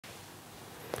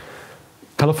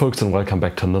Hello folks and welcome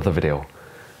back to another video.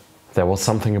 There was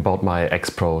something about my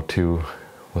X Pro 2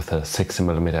 with a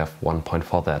 60mm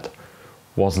f1.4 that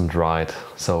wasn't right,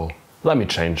 so let me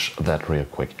change that real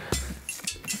quick.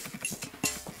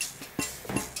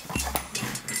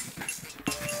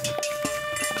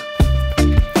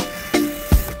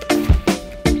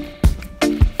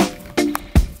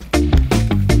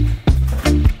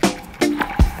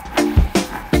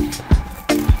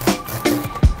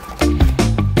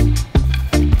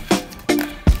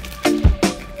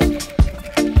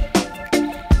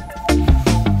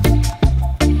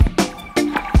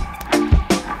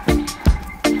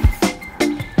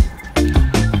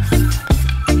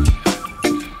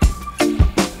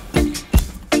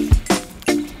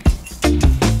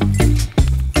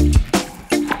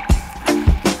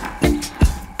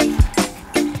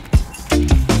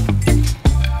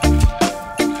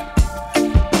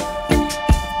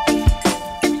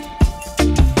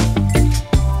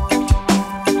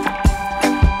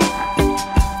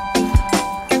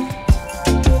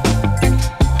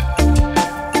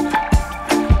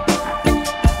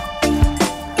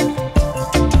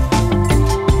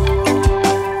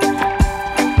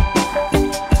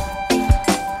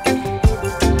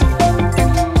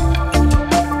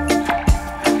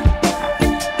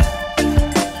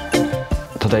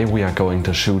 Today we are going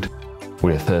to shoot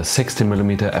with a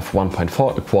 60mm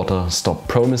f1.4 a ¼ stop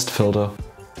pro mist filter,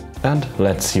 and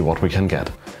let's see what we can get.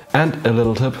 And a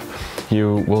little tip,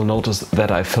 you will notice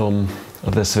that I film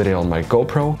this video on my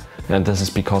GoPro, and this is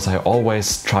because I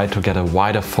always try to get a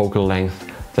wider focal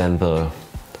length than the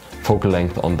focal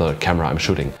length on the camera I'm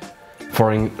shooting.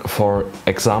 For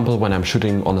example, when I'm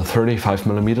shooting on a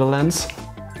 35mm lens,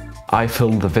 I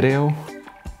film the video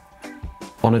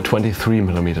on a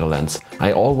 23mm lens.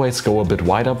 I always go a bit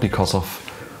wider because of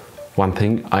one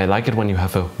thing. I like it when you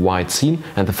have a wide scene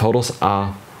and the photos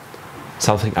are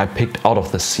something I picked out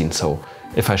of this scene. So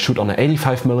if I shoot on an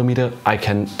 85mm, I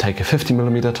can take a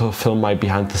 50mm to film my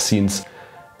behind the scenes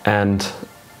and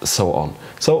so on.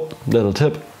 So, little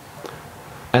tip,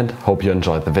 and hope you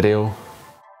enjoyed the video.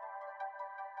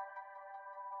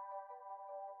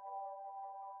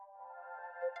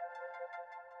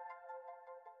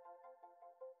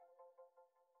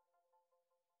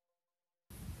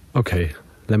 Okay,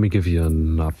 let me give you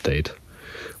an update.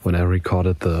 When I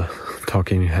recorded the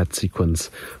talking head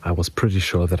sequence, I was pretty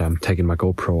sure that I'm taking my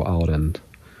GoPro out and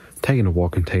taking a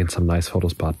walk and taking some nice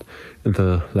photos, but in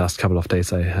the last couple of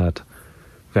days I had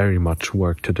very much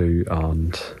work to do,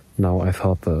 and now I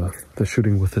thought the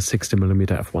shooting with the 60mm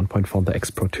f1.4, the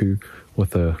X Pro 2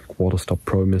 with the ¼ stop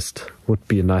pro mist would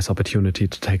be a nice opportunity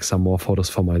to take some more photos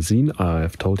for my zine.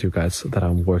 I've told you guys that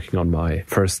I'm working on my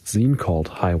first zine called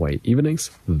Highway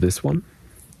Evenings, this one.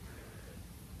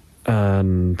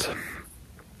 And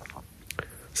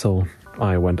so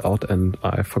I went out and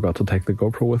I forgot to take the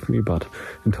GoPro with me, but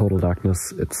in total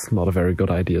darkness it's not a very good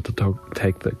idea to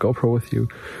take the GoPro with you.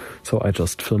 So I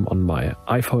just film on my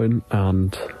iPhone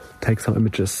and take some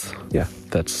images. Yeah,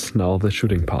 that's now the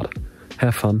shooting part.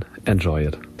 Have fun, enjoy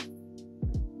it.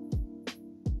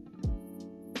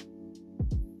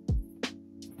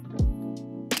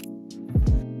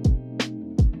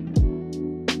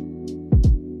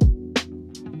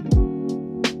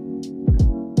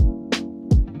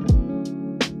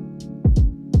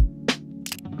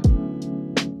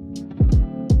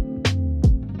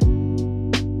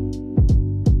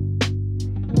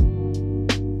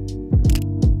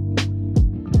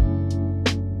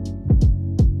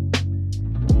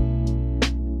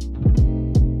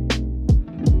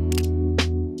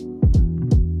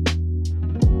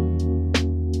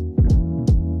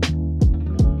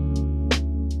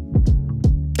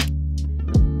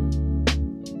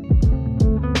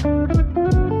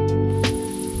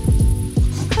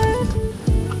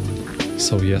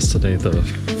 So yesterday the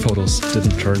photos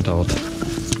didn't turn out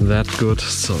that good,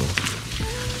 so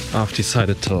I've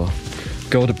decided to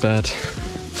go to bed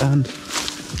and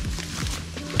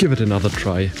give it another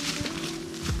try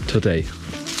today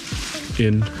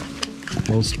in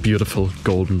most beautiful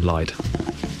golden light.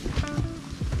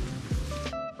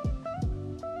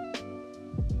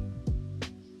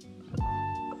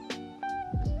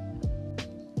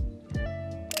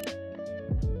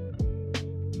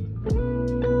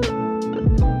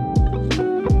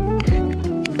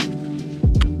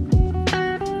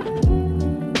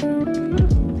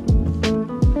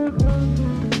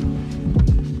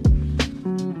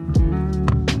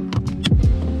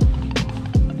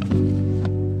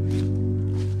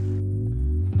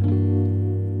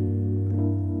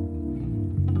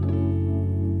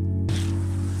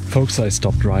 Folks, I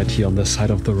stopped right here on the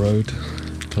side of the road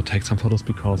to take some photos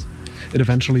because it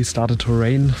eventually started to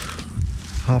rain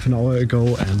half an hour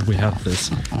ago and we have this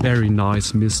very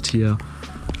nice mist here.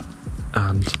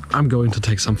 And I'm going to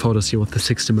take some photos here with the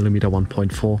 60mm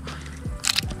 1.4.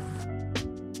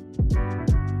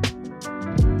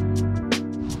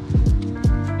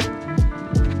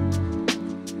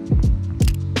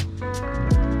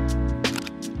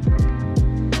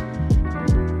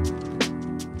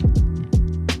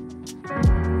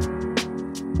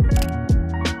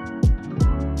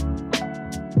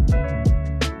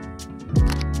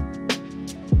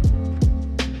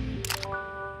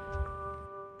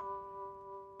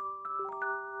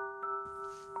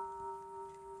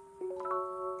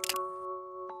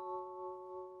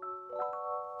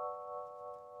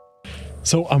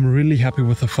 So I'm really happy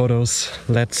with the photos.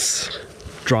 Let's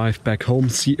drive back home,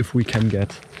 see if we can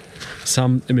get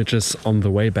some images on the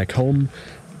way back home.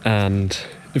 And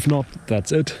if not,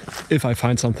 that's it. If I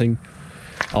find something,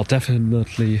 I'll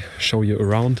definitely show you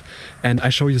around. And I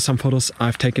show you some photos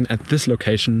I've taken at this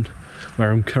location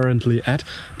where I'm currently at,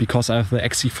 because I have the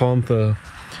XC4 and the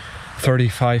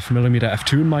 35mm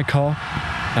f2 in my car.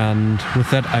 And with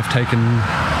that I've taken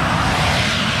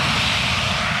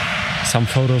some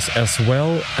photos as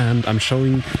well, and I'm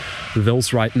showing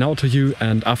those right now to you,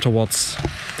 and afterwards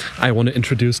I want to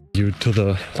introduce you to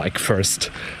the first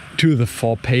to the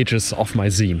 4 pages of my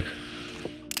zine.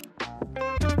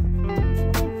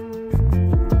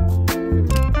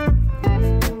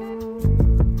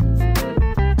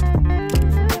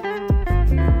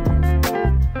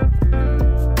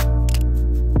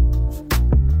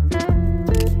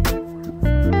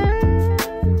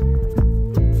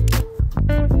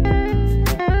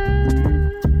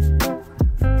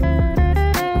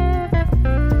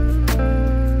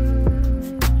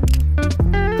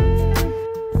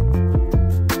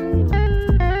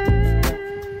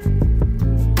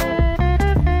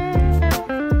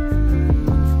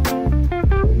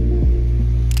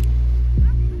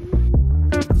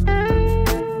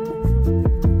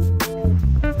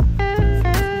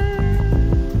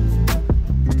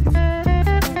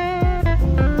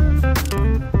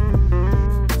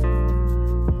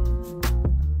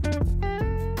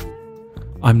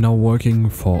 I'm now working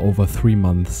for over 3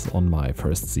 months on my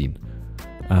first zine,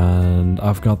 and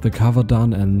I've got the cover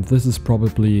done, and this is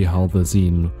probably how the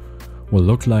zine will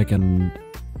look like, and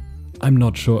I'm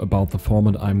not sure about the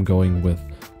format I'm going with,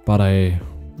 but I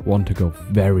want to go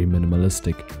very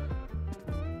minimalistic.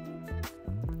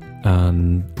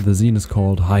 And the zine is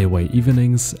called Highway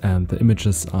Evenings, and the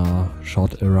images are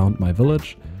shot around my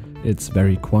village. It's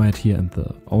very quiet here, and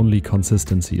the only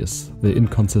consistency is the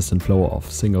inconsistent flow of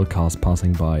single cars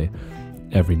passing by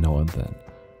every now and then.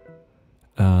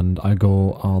 And I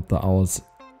go out the hours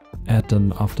at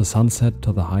and after sunset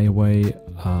to the highway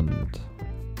and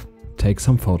take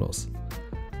some photos.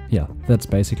 Yeah, that's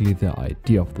basically the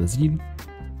idea of the zine.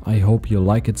 I hope you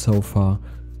like it so far,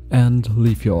 and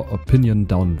leave your opinion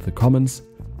down in the comments.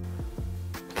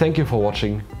 Thank you for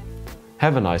watching,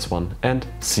 have a nice one, and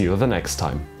see you the next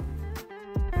time.